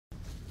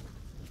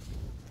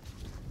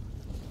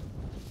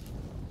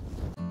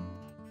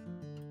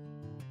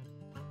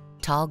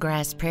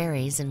Tallgrass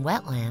prairies and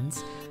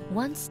wetlands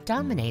once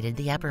dominated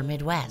the upper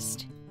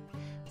Midwest.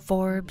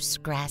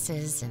 Forbs,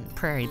 grasses, and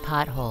prairie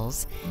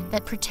potholes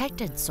that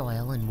protected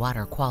soil and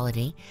water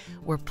quality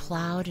were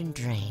plowed and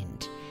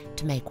drained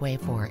to make way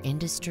for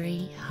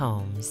industry,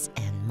 homes,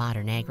 and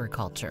modern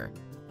agriculture.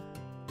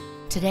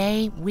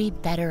 Today, we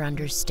better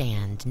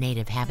understand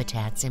native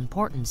habitat's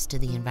importance to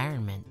the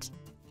environment.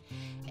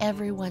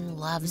 Everyone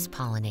loves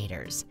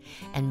pollinators,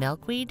 and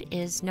milkweed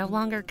is no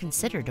longer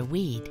considered a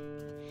weed.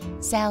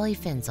 Sally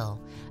Finzel,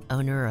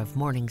 owner of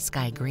Morning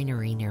Sky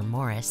Greenery near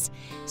Morris,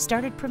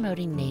 started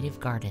promoting native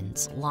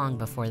gardens long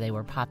before they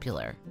were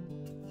popular.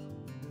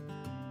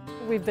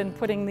 We've been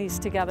putting these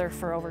together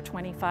for over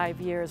 25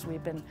 years.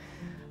 We've been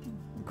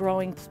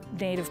growing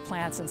native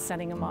plants and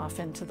sending them off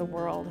into the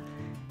world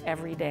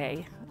every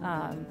day,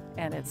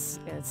 and it's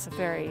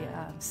very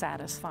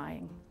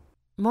satisfying.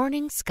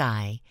 Morning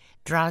Sky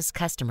draws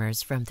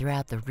customers from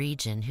throughout the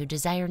region who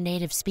desire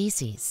native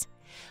species,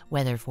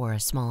 whether for a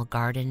small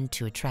garden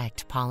to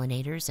attract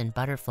pollinators and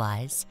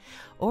butterflies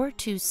or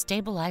to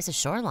stabilize a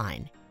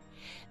shoreline.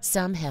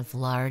 Some have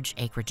large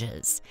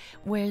acreages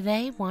where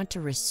they want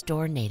to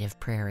restore native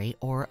prairie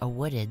or a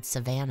wooded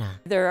savanna.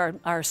 There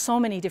are so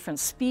many different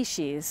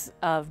species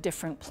of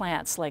different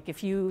plants. Like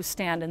if you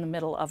stand in the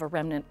middle of a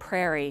remnant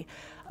prairie,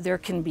 there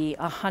can be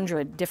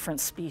 100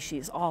 different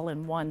species all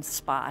in one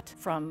spot,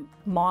 from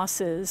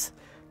mosses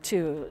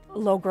to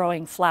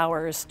low-growing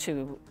flowers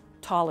to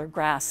taller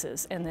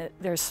grasses, and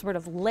there's sort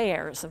of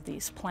layers of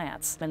these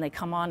plants, and they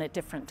come on at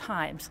different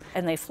times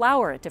and they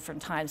flower at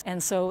different times,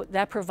 and so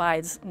that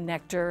provides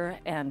nectar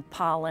and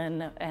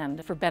pollen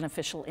and for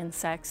beneficial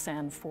insects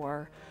and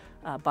for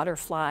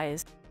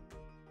butterflies.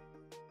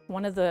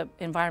 One of the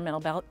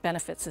environmental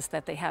benefits is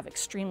that they have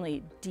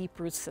extremely deep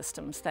root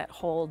systems that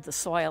hold the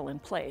soil in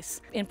place.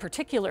 In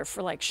particular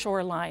for like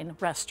shoreline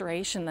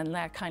restoration and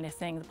that kind of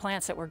thing, the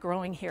plants that were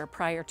growing here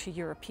prior to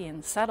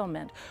European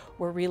settlement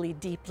were really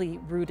deeply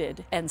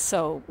rooted and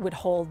so would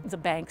hold the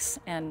banks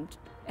and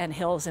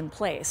hills in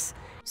place.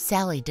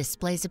 Sally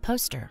displays a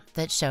poster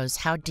that shows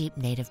how deep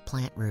native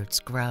plant roots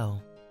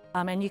grow.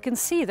 And you can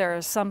see there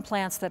are some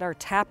plants that are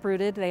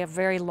tap-rooted. They have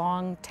very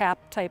long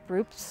tap-type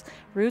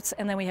roots,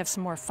 and then we have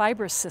some more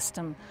fibrous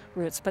system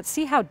roots. But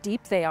see how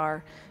deep they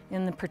are.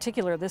 In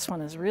particular, this one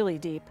is really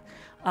deep.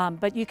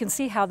 But you can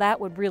see how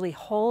that would really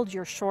hold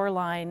your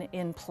shoreline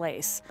in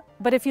place.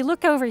 But if you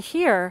look over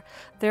here,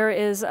 there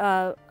is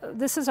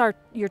this is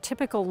your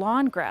typical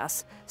lawn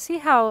grass. See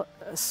how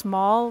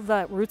small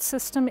the root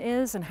system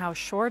is and how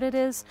short it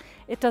is?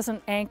 It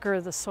doesn't anchor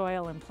the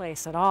soil in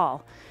place at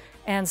all.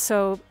 And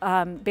so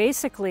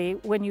basically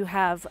when you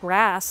have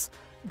grass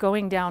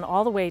going down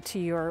all the way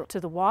to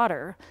the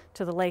water,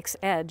 to the lake's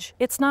edge,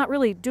 it's not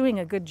really doing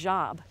a good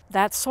job.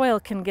 That soil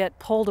can get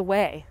pulled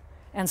away,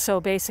 and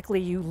so basically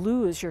you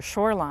lose your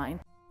shoreline.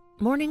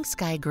 Morning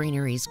Sky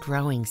Greenery's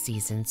growing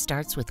season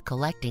starts with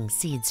collecting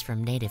seeds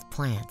from native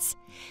plants,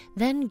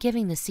 then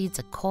giving the seeds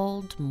a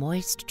cold,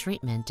 moist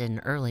treatment in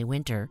early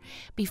winter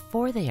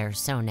before they are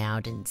sown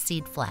out in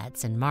seed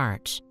flats in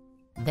March.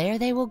 There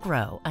they will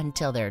grow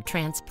until they're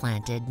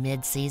transplanted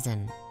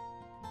mid-season.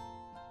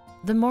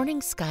 The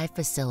Morning Sky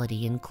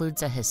facility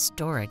includes a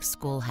historic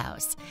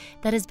schoolhouse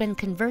that has been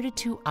converted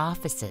to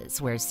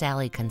offices where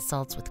Sally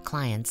consults with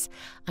clients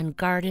on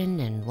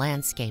garden and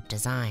landscape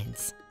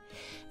designs.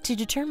 To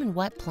determine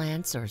what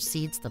plants or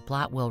seeds the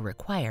plot will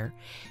require,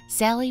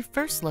 Sally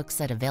first looks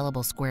at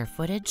available square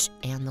footage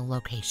and the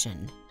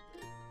location.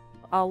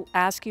 I'll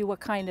ask you what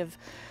kind of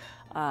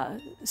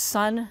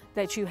sun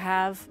that you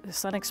have,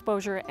 sun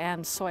exposure,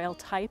 and soil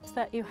type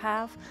that you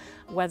have,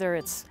 whether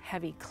it's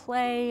heavy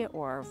clay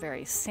or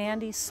very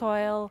sandy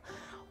soil,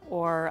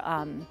 or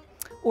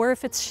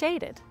if it's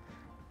shaded.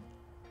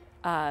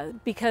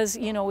 Because,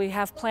 you know, we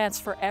have plants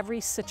for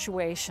every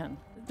situation.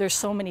 There's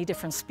so many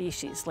different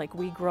species. Like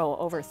we grow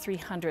over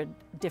 300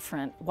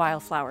 different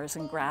wildflowers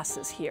and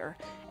grasses here,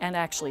 and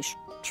actually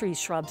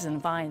trees, shrubs,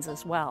 and vines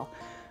as well.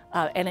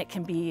 And it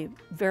can be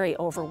very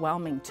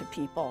overwhelming to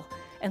people.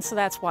 And so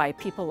that's why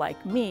people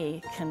like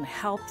me can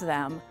help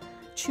them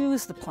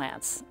choose the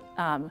plants.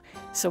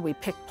 So we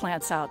pick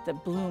plants out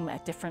that bloom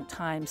at different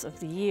times of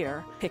the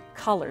year, pick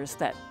colors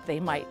that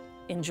they might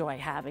enjoy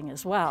having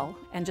as well,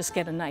 and just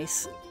get a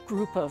nice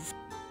group of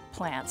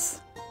plants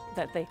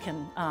that they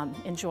can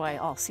enjoy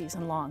all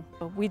season long.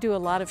 We do a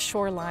lot of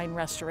shoreline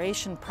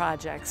restoration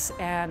projects,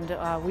 and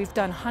we've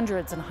done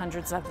hundreds and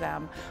hundreds of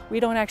them.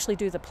 We don't actually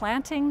do the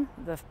planting,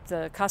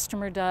 the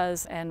customer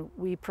does, and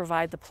we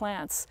provide the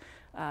plants.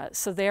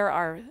 So there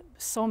are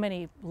so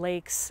many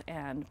lakes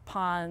and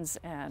ponds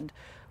and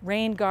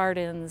rain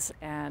gardens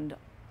and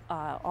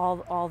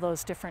all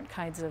those different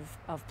kinds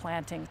of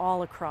planting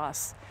all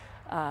across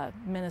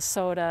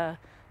Minnesota,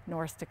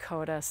 North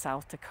Dakota,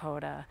 South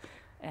Dakota,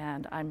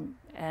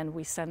 and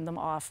we send them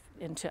off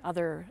into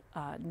other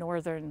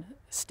northern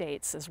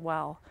states as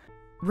well.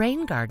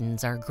 Rain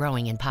gardens are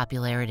growing in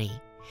popularity.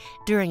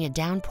 During a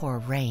downpour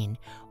rain,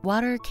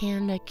 water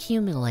can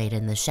accumulate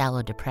in the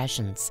shallow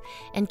depressions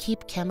and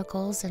keep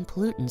chemicals and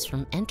pollutants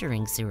from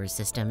entering sewer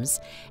systems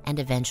and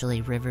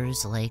eventually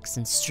rivers, lakes,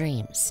 and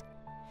streams.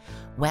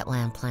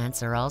 Wetland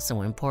plants are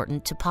also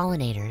important to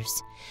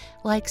pollinators,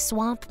 like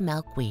swamp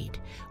milkweed,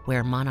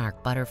 where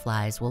monarch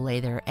butterflies will lay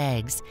their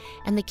eggs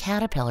and the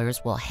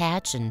caterpillars will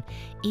hatch and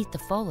eat the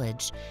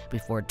foliage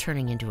before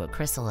turning into a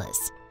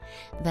chrysalis.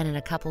 Then in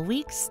a couple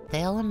weeks,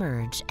 they'll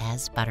emerge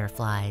as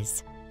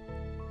butterflies.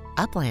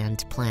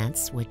 Upland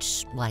plants,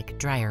 which, like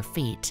drier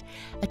feet,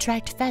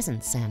 attract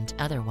pheasants and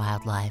other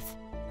wildlife.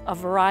 A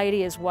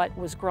variety is what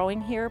was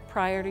growing here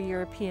prior to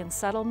European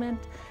settlement,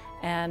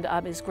 and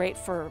is great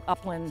for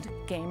upland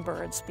game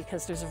birds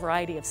because there's a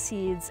variety of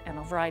seeds and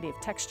a variety of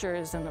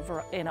textures, and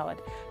it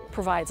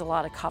provides a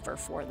lot of cover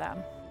for them.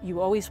 You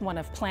always want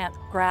to plant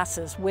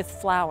grasses with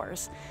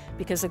flowers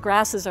because the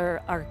grasses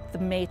are the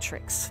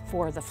matrix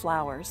for the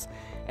flowers,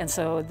 and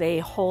so they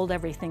hold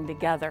everything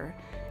together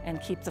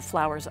and keep the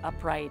flowers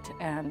upright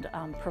and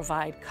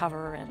provide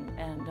cover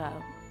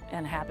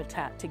and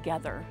habitat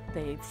together.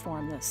 They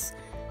form this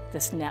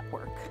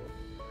network.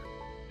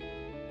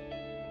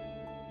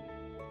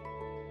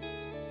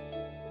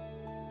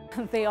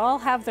 They all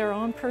have their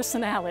own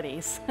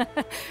personalities.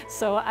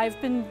 So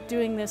I've been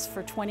doing this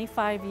for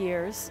 25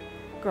 years,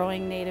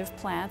 growing native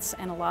plants,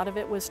 and a lot of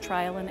it was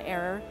trial and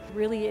error. It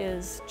really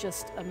is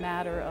just a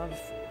matter of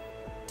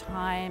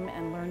time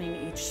and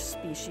learning each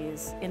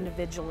species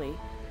individually,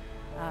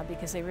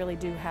 because they really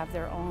do have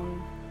their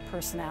own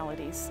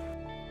personalities.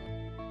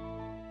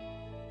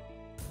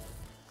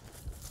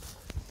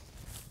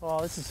 Oh,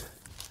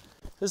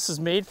 this is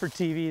made for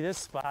TV, this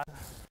spot.